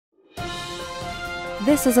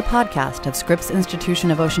This is a podcast of Scripps Institution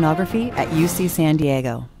of Oceanography at UC San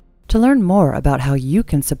Diego. To learn more about how you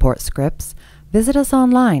can support Scripps, visit us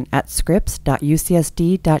online at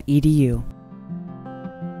scripps.ucsd.edu.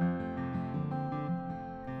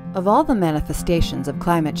 Of all the manifestations of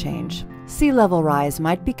climate change, sea level rise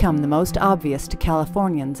might become the most obvious to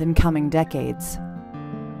Californians in coming decades.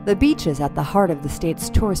 The beaches at the heart of the state's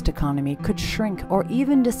tourist economy could shrink or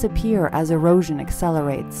even disappear as erosion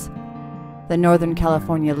accelerates. The Northern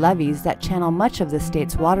California levees that channel much of the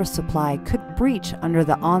state's water supply could breach under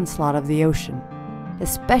the onslaught of the ocean,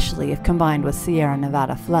 especially if combined with Sierra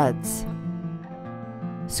Nevada floods.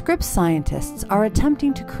 Scripps scientists are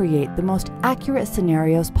attempting to create the most accurate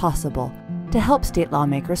scenarios possible to help state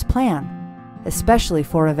lawmakers plan, especially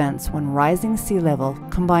for events when rising sea level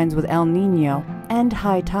combines with El Niño and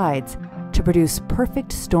high tides to produce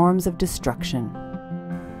perfect storms of destruction.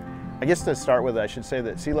 I guess to start with, I should say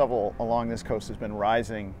that sea level along this coast has been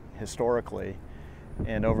rising historically,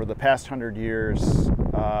 and over the past 100 years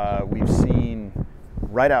we've seen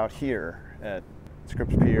right out here at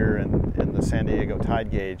Scripps Pier and the San Diego tide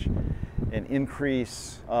gauge an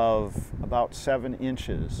increase of about 7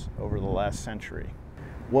 inches over the last century.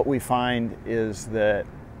 What we find is that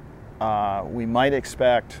we might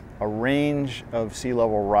expect a range of sea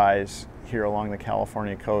level rise here along the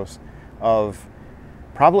California coast of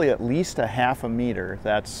probably at least a half a meter.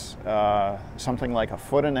 That's something like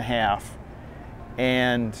 1.5 feet,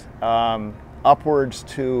 and upwards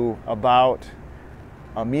to about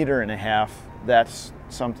 1.5 meters. That's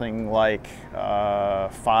something like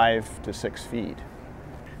 5 to 6 feet.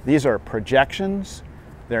 These are projections.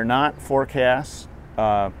 They're not forecasts.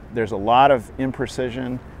 There's a lot of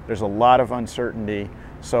imprecision. There's a lot of uncertainty.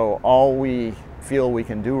 So all we feel we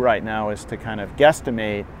can do right now is to kind of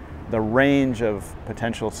guesstimate the range of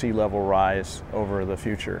potential sea level rise over the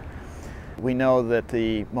future. We know that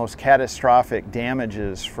the most catastrophic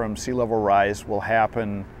damages from sea level rise will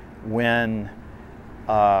happen when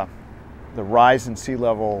the rise in sea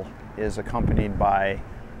level is accompanied by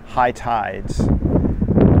high tides,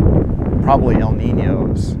 probably El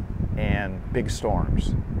Niños, and big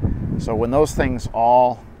storms. So when those things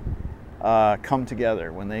all come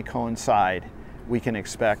together, when they coincide, we can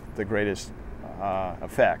expect the greatest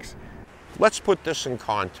effects. Let's put this in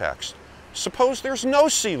context. Suppose there's no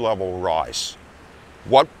sea level rise.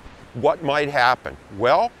 What might happen?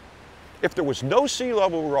 Well, if there was no sea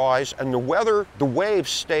level rise and the waves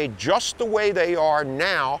stayed just the way they are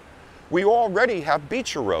now, we already have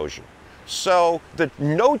beach erosion. So the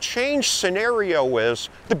no change scenario is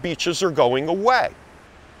the beaches are going away.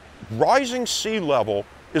 Rising sea level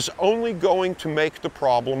is only going to make the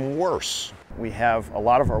problem worse. We have a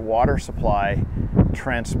lot of our water supply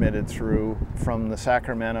transmitted through from the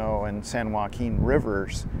Sacramento and San Joaquin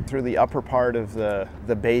rivers. Through the upper part of the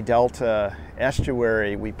Bay Delta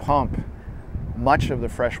estuary, we pump much of the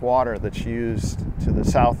fresh water that's used to the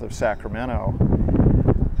south of Sacramento.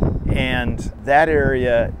 And that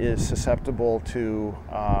area is susceptible to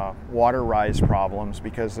water rise problems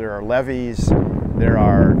because there are levees, there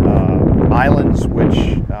are islands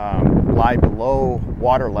which lie below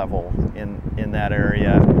water level in that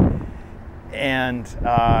area. And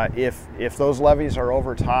if those levees are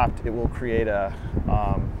overtopped, it will create a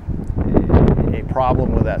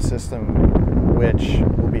problem with that system which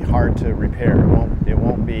will be hard to repair. It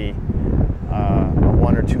won't be a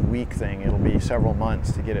 1 or 2 week thing. It'll be several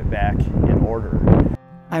months to get it back in order.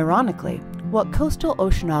 Ironically, what coastal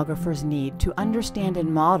oceanographers need to understand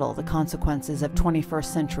and model the consequences of 21st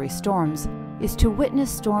century storms is to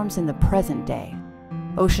witness storms in the present day.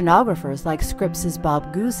 Oceanographers like Scripps'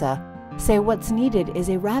 Bob Guza say what's needed is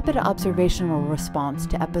a rapid observational response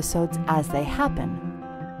to episodes as they happen.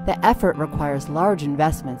 The effort requires large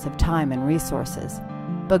investments of time and resources,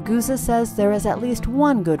 but Guza says there is at least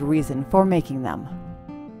one good reason for making them.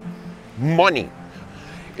 Money.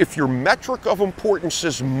 If your metric of importance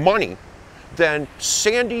is money, then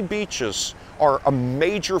sandy beaches are a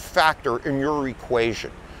major factor in your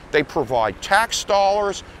equation. They provide tax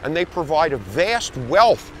dollars and they provide a vast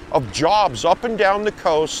wealth of jobs up and down the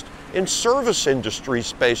coast in service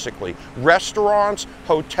industries, basically, restaurants,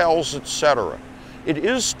 hotels, etc. It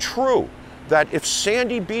is true that if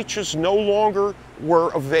sandy beaches no longer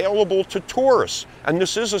were available to tourists, and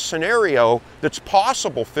this is a scenario that's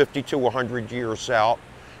possible 50 to 100 years out,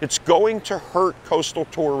 it's going to hurt coastal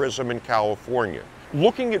tourism in California.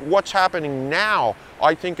 Looking at what's happening now,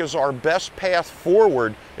 I think is our best path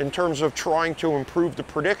forward in terms of trying to improve the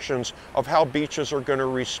predictions of how beaches are going to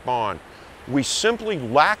respond. We simply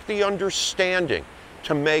lack the understanding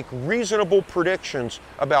to make reasonable predictions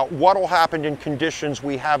about what will happen in conditions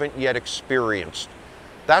we haven't yet experienced.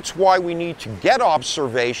 That's why we need to get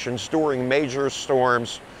observations during major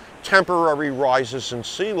storms, temporary rises in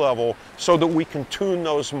sea level, so that we can tune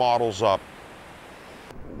those models up.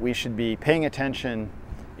 We should be paying attention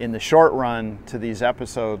in the short run to these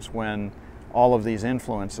episodes when all of these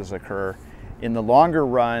influences occur. In the longer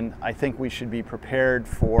run, I think we should be prepared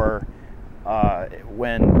for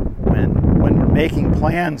when we're making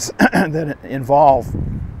plans that involve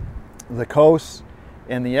the coasts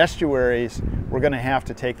and the estuaries, we're going to have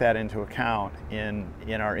to take that into account in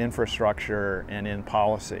our infrastructure and in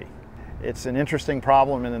policy. It's an interesting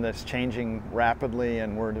problem and it's changing rapidly,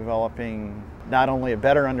 and we're developing not only a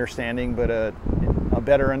better understanding, but a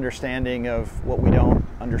better understanding of what we don't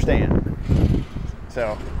understand.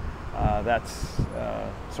 So that's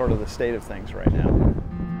sort of the state of things right now.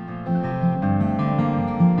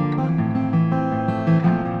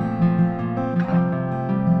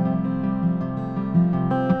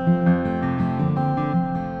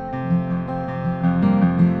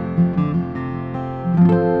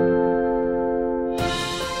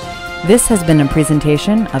 This has been a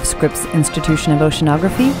presentation of Scripps Institution of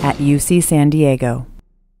Oceanography at UC San Diego.